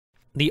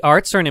The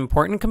arts are an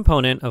important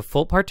component of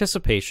full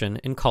participation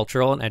in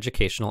cultural and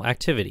educational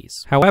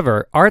activities.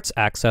 However, arts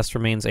access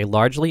remains a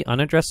largely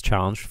unaddressed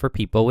challenge for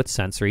people with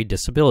sensory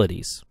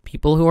disabilities.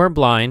 People who are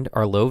blind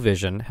or low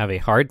vision have a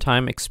hard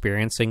time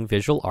experiencing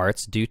visual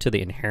arts due to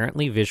the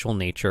inherently visual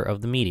nature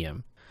of the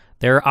medium.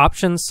 There are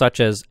options such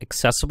as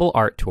accessible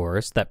art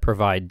tours that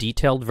provide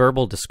detailed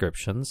verbal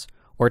descriptions,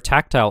 or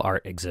tactile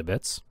art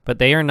exhibits, but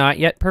they are not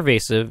yet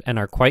pervasive and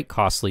are quite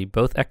costly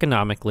both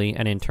economically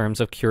and in terms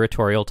of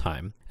curatorial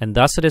time, and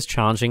thus it is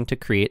challenging to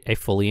create a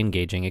fully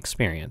engaging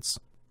experience.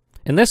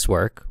 In this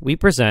work, we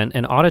present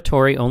an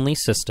auditory-only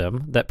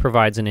system that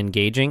provides an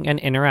engaging and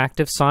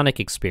interactive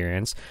sonic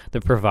experience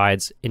that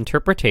provides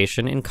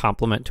interpretation in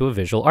complement to a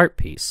visual art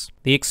piece.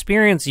 The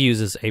experience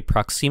uses a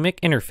Proxemic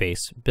interface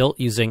built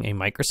using a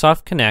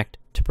Microsoft Kinect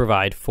to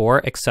provide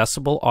 4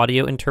 accessible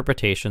audio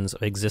interpretations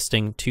of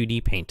existing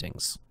 2D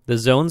paintings. The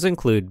zones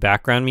include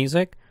background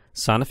music,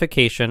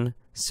 sonification,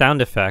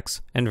 sound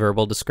effects, and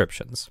verbal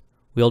descriptions.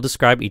 We'll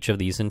describe each of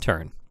these in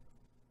turn.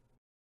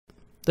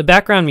 The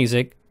background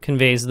music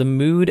conveys the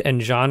mood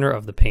and genre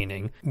of the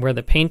painting, where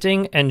the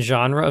painting and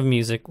genre of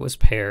music was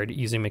paired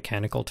using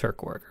mechanical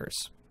Turk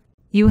workers.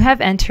 You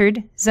have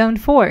entered Zone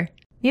 4,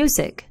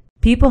 Music.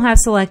 People have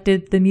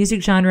selected the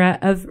music genre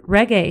of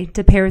reggae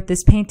to pair with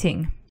this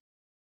painting.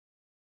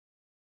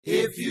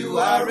 If you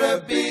are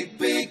a big,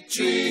 big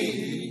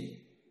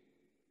tree,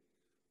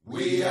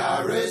 we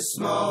are a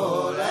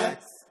small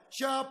axe,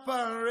 sharp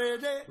and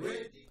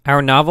ready.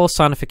 Our novel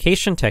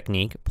sonification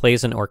technique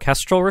plays an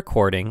orchestral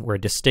recording where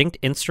distinct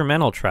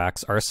instrumental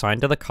tracks are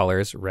assigned to the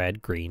colors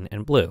red, green,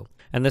 and blue,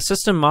 and the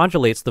system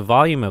modulates the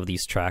volume of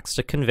these tracks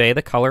to convey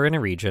the color in a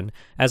region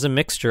as a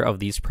mixture of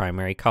these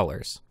primary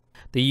colors.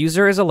 The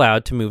user is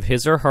allowed to move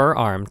his or her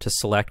arm to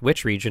select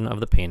which region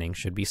of the painting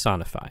should be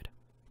sonified.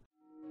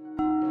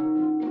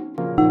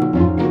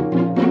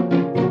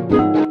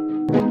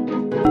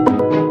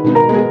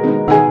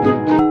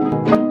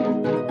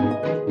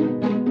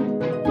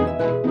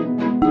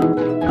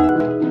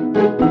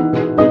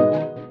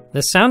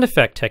 The sound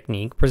effect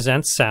technique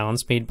presents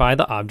sounds made by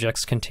the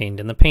objects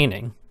contained in the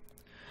painting.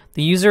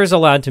 The user is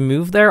allowed to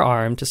move their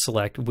arm to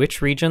select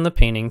which region of the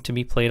painting to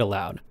be played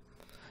aloud,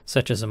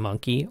 such as a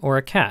monkey or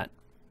a cat.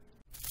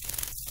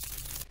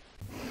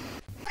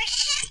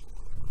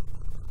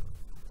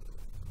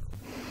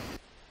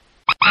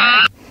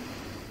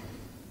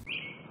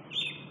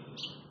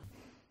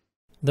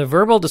 The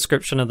verbal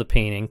description of the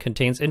painting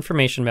contains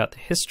information about the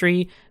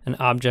history and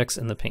objects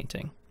in the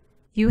painting.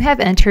 You have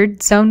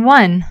entered Zone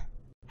 1,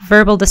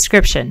 Verbal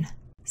Description.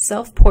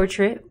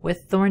 Self-Portrait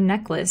with Thorn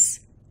Necklace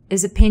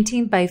is a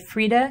painting by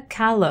Frida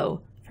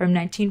Kahlo from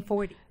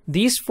 1940.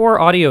 These 4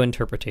 audio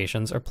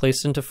interpretations are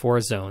placed into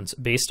 4 zones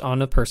based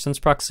on a person's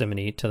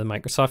proximity to the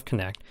Microsoft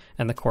Kinect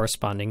and the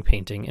corresponding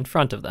painting in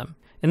front of them.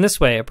 In this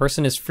way, a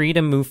person is free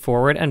to move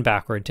forward and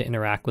backward to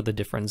interact with the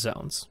different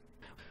zones.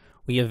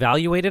 We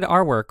evaluated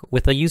our work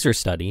with a user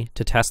study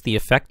to test the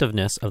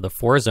effectiveness of the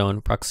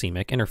 4-zone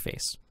Proxemic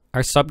interface.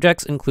 Our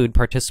subjects include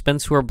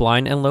participants who are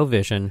blind and low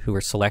vision who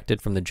were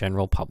selected from the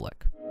general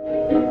public.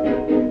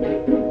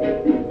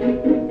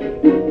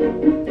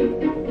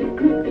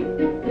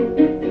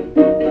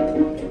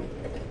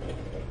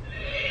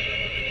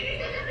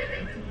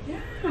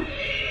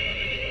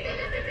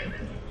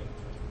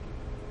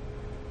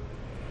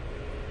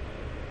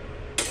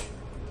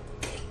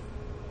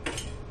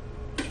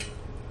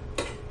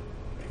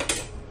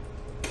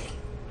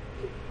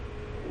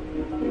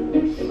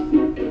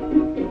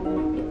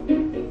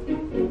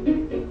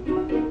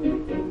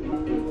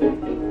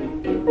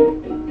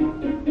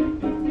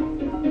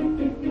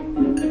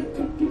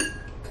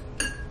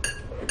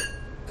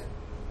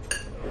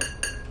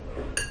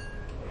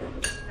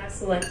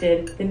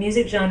 Selected the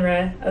music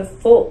genre of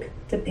folk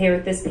to pair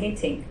with this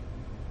painting.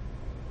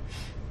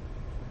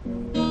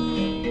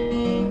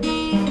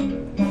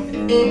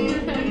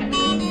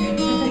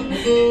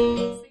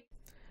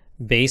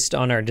 Based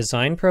on our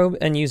design probe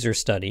and user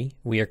study,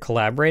 we are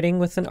collaborating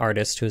with an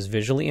artist who is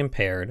visually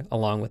impaired,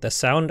 along with a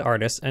sound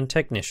artist and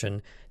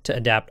technician, to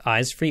adapt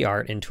eyes-free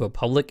art into a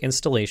public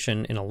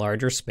installation in a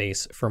larger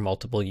space for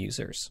multiple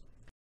users.